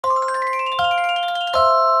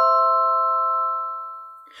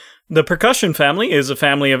The percussion family is a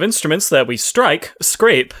family of instruments that we strike,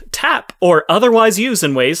 scrape, tap, or otherwise use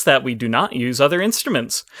in ways that we do not use other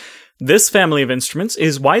instruments. This family of instruments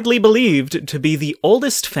is widely believed to be the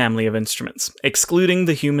oldest family of instruments, excluding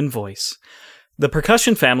the human voice. The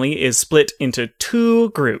percussion family is split into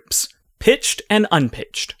two groups, pitched and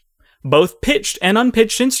unpitched. Both pitched and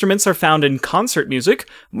unpitched instruments are found in concert music,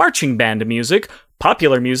 marching band music,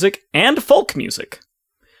 popular music, and folk music.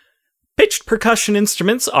 Pitched percussion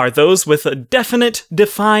instruments are those with a definite,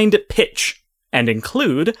 defined pitch, and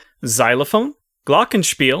include xylophone,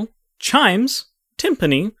 glockenspiel, chimes,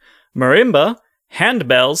 timpani, marimba,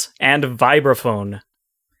 handbells, and vibraphone.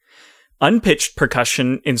 Unpitched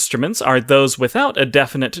percussion instruments are those without a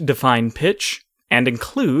definite, defined pitch, and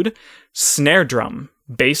include snare drum,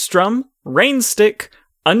 bass drum, rain stick,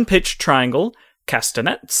 unpitched triangle,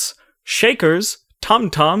 castanets, shakers,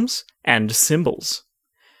 tom-toms, and cymbals.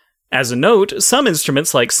 As a note, some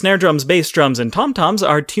instruments like snare drums, bass drums, and tom-toms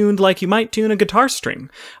are tuned like you might tune a guitar string,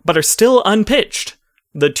 but are still unpitched.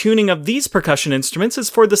 The tuning of these percussion instruments is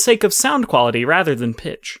for the sake of sound quality rather than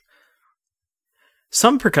pitch.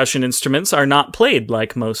 Some percussion instruments are not played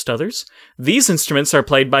like most others. These instruments are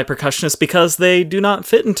played by percussionists because they do not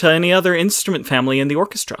fit into any other instrument family in the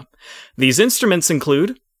orchestra. These instruments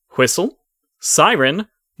include whistle, siren,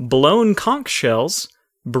 blown conch shells,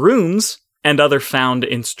 brooms, and other found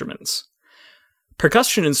instruments.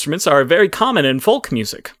 Percussion instruments are very common in folk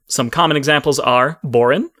music. Some common examples are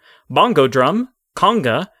borin, bongo drum,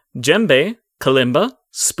 conga, djembe, kalimba,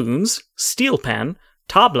 spoons, steel pan,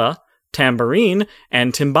 tabla, tambourine,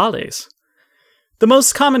 and timbales. The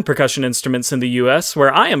most common percussion instruments in the US,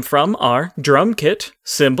 where I am from, are drum kit,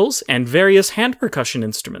 cymbals, and various hand percussion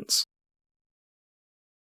instruments.